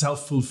 the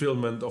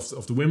self-fulfillment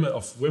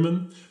of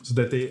women, so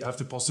that they have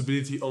the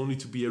possibility only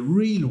to be a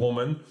real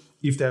woman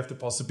if they have the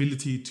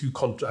possibility to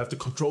have the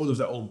control of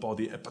their own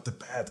body. But the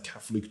bad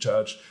Catholic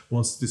Church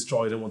wants to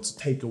destroy them, wants to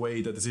take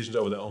away the decisions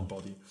over their own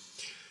body.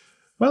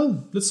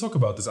 Well, let's talk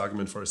about this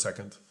argument for a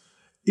second.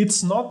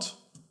 It's not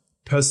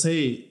per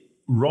se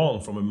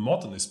wrong from a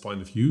modernist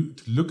point of view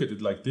to look at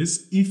it like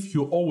this if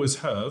you always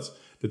heard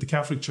that the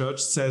Catholic Church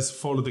says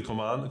follow the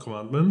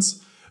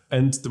commandments,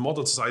 and the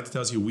modern society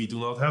tells you we do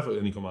not have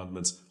any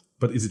commandments.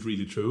 But is it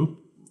really true?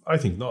 I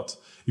think not.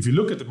 If you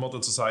look at the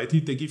modern society,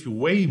 they give you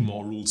way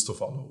more rules to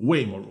follow,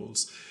 way more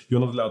rules. You're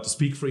not allowed to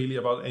speak freely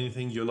about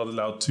anything. You're not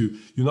allowed to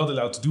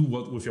do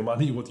with your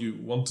money what you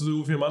want to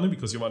do with your money,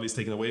 because your money is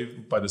taken away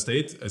by the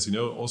state. As you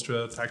know,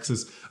 Austria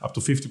taxes up to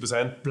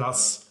 50%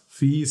 plus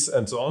fees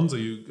and so on.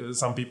 So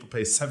some people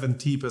pay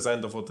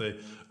 70% of what they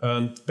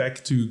earned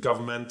back to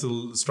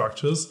governmental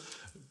structures.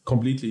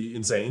 Completely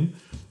insane,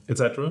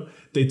 etc.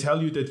 They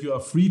tell you that you are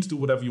free to do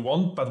whatever you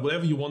want, but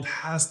whatever you want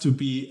has to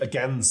be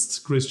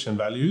against Christian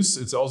values.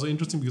 It's also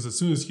interesting because as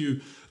soon as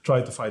you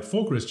try to fight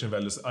for Christian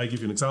values, I give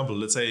you an example.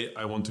 Let's say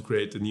I want to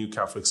create a new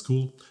Catholic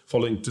school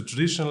following a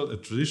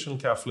traditional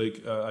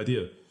Catholic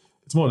idea.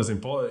 It's more or less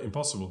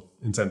impossible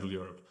in Central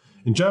Europe.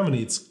 In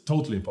Germany, it's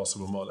totally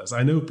impossible, more or less.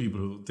 I know people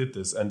who did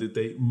this, and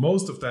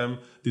most of them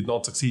did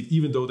not succeed,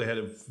 even though they had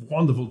a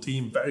wonderful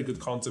team, very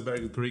good concept, very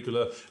good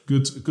curricula,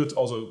 good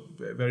also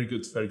very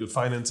good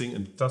financing,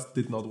 and that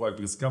did not work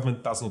because the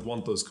government does not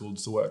want those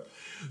schools to work.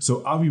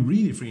 So are we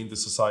really free in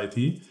this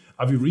society?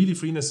 Are we really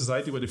free in a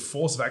society where they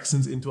force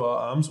vaccines into our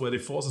arms, where they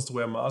force us to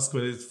wear masks,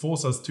 where they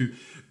force us to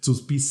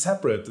be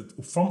separated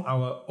from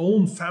our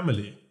own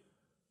family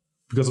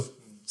because of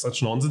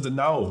such nonsense. And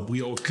now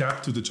we all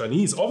clap to the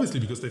Chinese, obviously,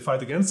 because they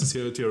fight against this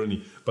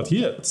tyranny. But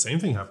here, the same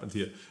thing happened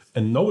here.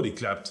 And nobody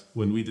clapped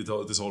when we did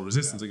this whole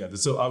resistance against it.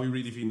 So are we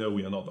really free? No,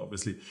 we are not,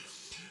 obviously.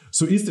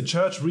 So is the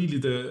church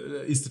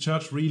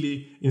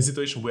really in a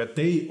situation where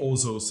they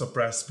also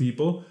suppress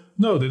people?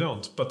 No, they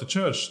don't. But the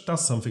church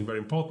does something very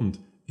important.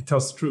 It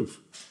tells the truth.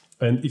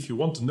 And if you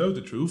want to know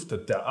the truth,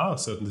 that there are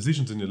certain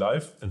decisions in your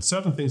life and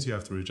certain things you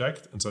have to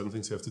reject and certain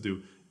things you have to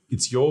do,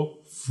 it's your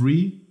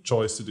free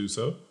choice to do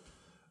so.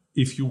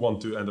 If you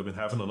want to end up in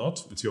heaven or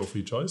not, it's your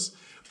free choice.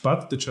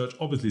 But the church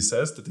obviously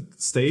says that the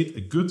state,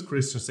 a good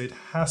Christian state,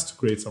 has to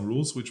create some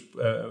rules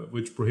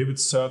which prohibit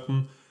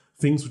certain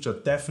things which are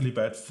definitely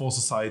bad for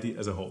society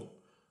as a whole.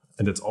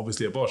 And that's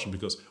obviously abortion,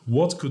 because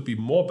what could be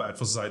more bad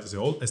for society as a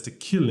whole as the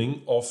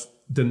killing of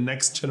the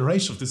next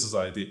generation of this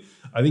society?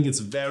 I think it's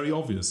very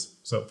obvious.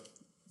 So,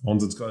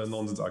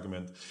 nonsense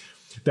argument.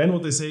 Then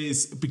what they say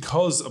is,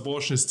 because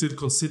abortion is still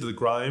considered a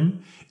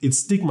crime, it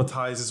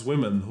stigmatizes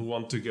women who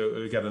want to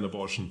go get an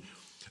abortion.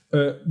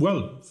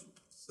 Well,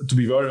 to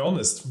be very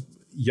honest,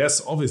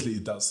 yes, obviously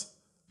it does.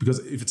 Because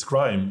if it's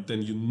crime,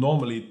 then you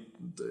normally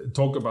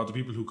talk about the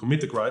people who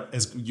commit the crime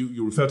as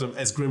you refer to them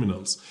as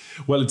criminals.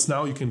 Well, it's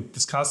now you can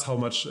discuss how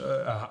much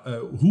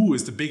who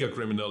is the bigger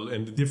criminal,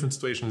 and the different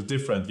situation is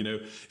different. You know,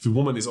 if a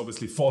woman is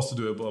obviously forced to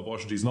do an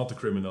abortion, she's not the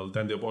criminal.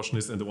 Then the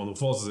abortionist and the one who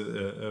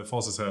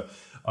forces her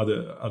are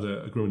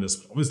the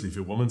criminals. Obviously, if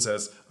a woman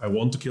says, "I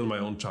want to kill my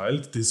own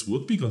child," this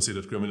would be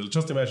considered criminal.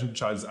 Just imagine the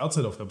child is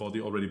outside of her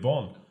body, already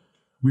born.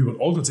 We would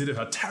all consider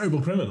her a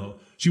terrible criminal.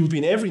 She would be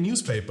in every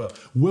newspaper.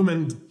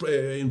 Women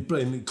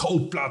in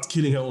cold blood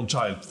killing her own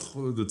child.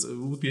 That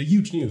would be a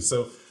huge news.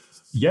 So,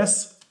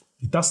 yes,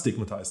 it does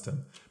stigmatize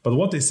them. But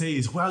what they say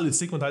is, well, it's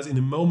stigmatized in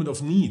a moment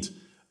of need.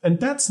 And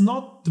that's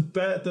not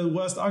the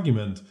worst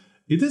argument.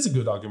 It is a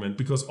good argument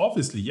because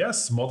obviously,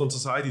 yes, modern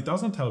society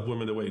doesn't help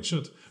women the way it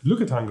should. Look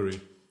at Hungary.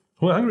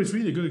 Well, Hungary is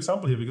really a good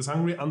example here because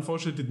Hungary,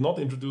 unfortunately, did not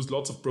introduce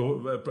lots of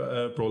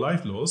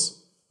pro-life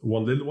laws.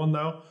 One little one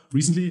now,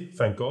 recently,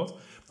 thank God.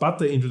 But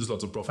they introduced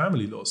lots of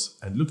pro-family laws.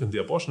 And look, and the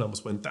abortion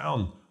numbers went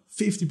down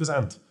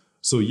 50%.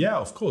 So yeah,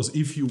 of course,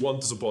 if you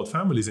want to support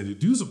families and you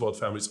do support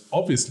families,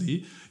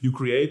 obviously you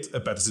create a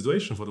better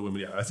situation for the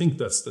women. Yeah, I think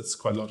that's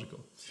quite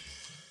logical.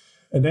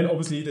 And then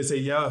obviously they say,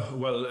 yeah,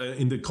 well,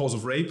 in the cause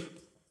of rape,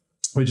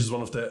 which is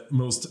one of the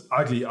most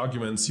ugly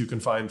arguments you can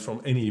find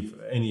from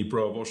any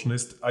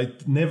pro-abortionist. I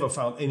never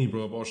found any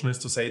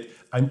pro-abortionist to say,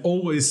 I'm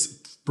always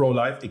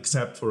pro-life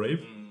except for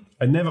rape.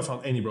 I never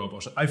found any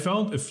pro-abortion. I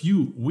found a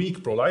few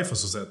weak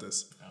pro-lifers who said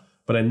this,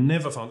 but I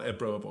never found a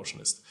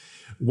pro-abortionist.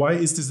 Why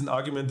is this an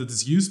argument that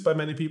is used by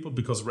many people?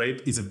 Because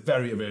rape is a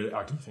very, very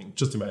ugly thing.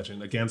 Just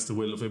imagine, against the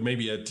will of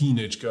maybe a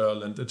teenage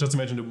girl, and just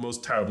imagine the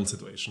most terrible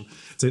situation.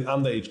 It's an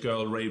underage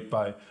girl raped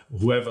by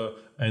whoever,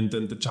 and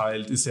then the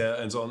child is there,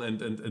 and so on,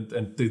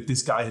 and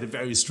this guy had a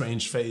very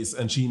strange face,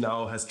 and she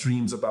now has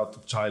dreams about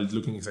the child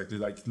looking exactly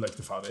like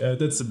the father.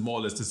 That's more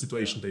or less the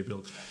situation they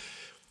built.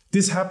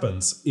 This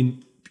happens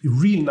in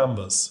real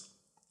numbers,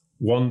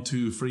 1,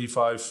 2, 3,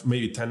 5,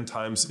 maybe 10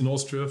 times in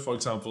Austria, for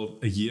example,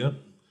 a year.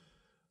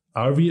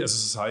 Are we as a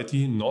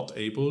society not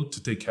able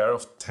to take care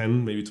of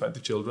 10, maybe 20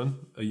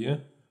 children a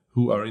year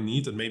who are in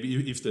need? And maybe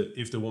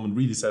if the woman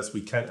really says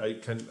I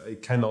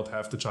cannot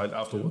have the child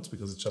afterwards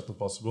because it's just not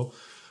possible,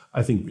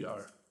 I think we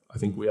are.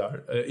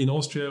 In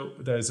Austria,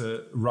 there's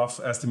a rough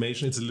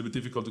estimation. It's a little bit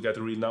difficult to get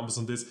the real numbers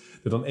on this.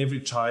 That on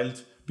every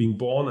child being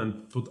born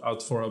and put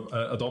out for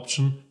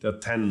adoption, there are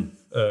 10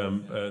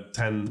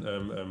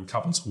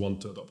 couples who want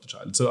to adopt a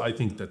child. So I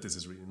think that this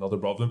is really not a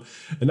problem.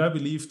 And I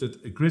believe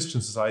that a Christian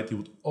society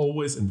would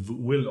always and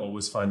will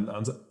always find an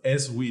answer,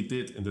 as we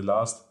did in the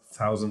last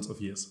thousands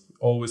of years. We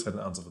always had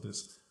an answer for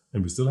this,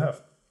 and we still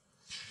have.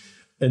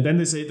 And then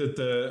they say that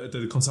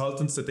the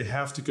consultants, that they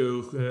have to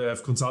go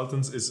have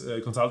consultants,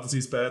 consultancy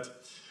is bad.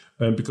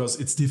 Because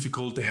it's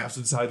difficult, they have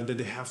to decide, and then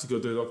they have to go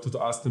to the doctor to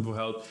ask them for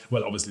help.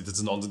 Well, obviously, that's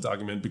a nonsense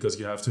argument because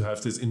you have to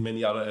have this in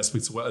many other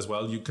aspects as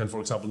well. You can, for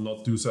example,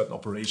 not do certain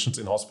operations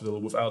in hospital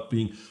without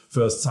being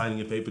first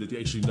signing a paper that you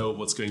actually know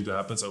what's going to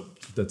happen. So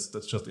that's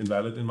just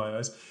invalid in my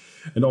eyes.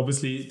 And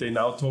obviously, they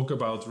now talk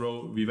about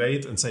Roe v.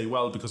 Wade and say,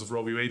 well, because of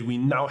Roe v. Wade, we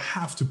now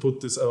have to put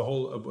this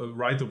whole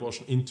right to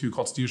abortion into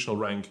constitutional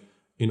rank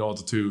in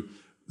order to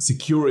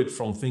secure it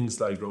from things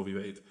like Roe v.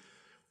 Wade.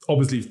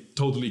 Obviously,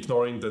 totally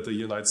ignoring that the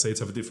United States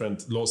have a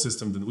different law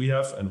system than we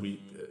have, and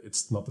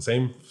it's not the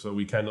same. So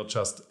we cannot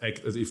just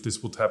act as if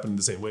this would happen in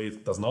the same way.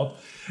 It does not.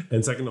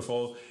 And second of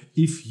all,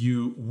 if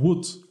you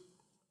would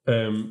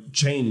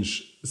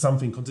change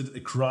something considered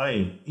a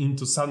crime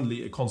into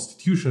suddenly a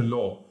constitutional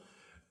law,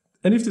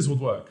 and if this would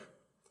work,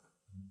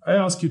 I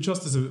ask you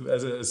just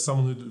as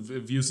someone who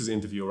views this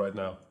interview right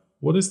now,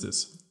 what is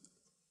this?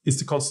 Is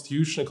the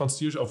constitution a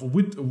constitution of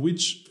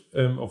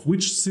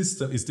which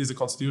system is this a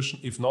constitution,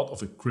 if not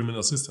of a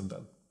criminal system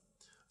then?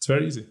 It's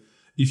very easy.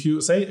 If you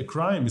say a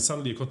crime is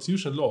suddenly a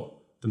constitutional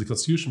law, then the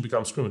constitution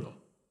becomes criminal.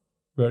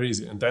 Very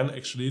easy. And then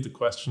actually the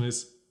question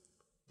is,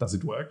 does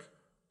it work?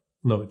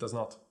 No, it does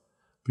not.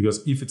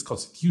 Because if it's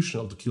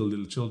constitutional to kill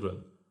little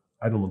children,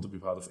 I don't want to be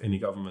part of any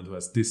government who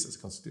has this as a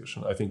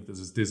constitution. I think this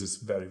is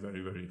very,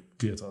 very, very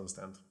clear to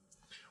understand.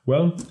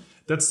 Well,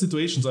 that's the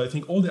situation. So I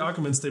think all the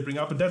arguments they bring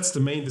up, and that's the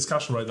main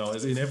discussion right now,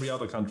 as in every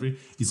other country,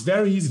 is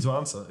very easy to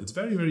answer. It's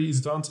very, very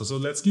easy to answer. So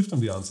let's give them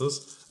the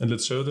answers and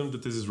let's show them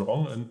that this is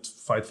wrong and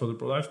fight for the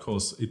pro-life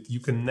cause. You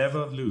can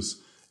never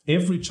lose.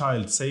 Every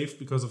child saved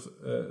because of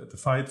the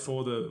fight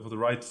for the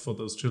right for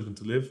those children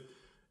to live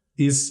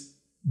is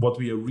what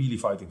we are really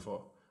fighting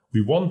for.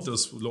 We want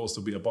those laws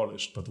to be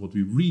abolished, but what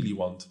we really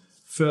want,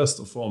 first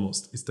and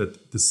foremost, is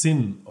that the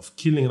sin of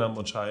killing an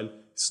unborn child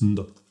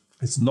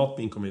is not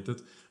being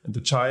committed, and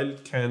the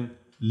child can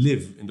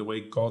live in the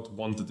way God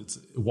wants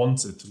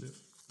it to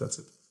live. That's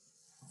it.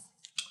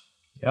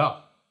 Yeah.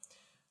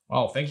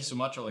 Wow. Thank you so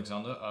much,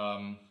 Alexander.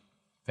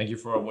 Thank you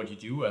for what you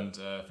do, and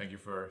thank you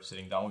for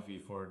sitting down with me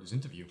for this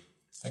interview.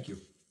 Thank you.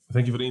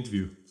 Thank you for the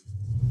interview.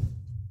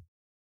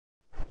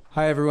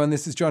 Hi everyone,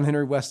 this is John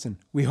Henry Weston.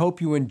 We hope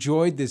you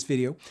enjoyed this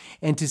video,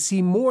 and to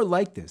see more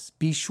like this,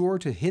 be sure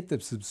to hit the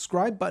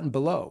subscribe button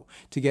below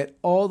to get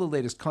all the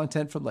latest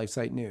content from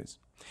LifeSite News.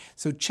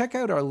 So check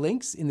out our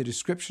links in the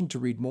description to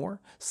read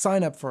more,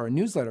 sign up for our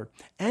newsletter,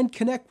 and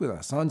connect with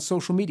us on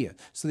social media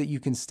so that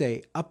you can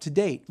stay up to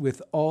date with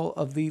all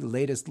of the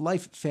latest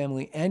life,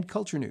 family, and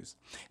culture news.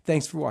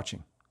 Thanks for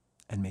watching,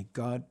 and may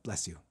God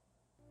bless you.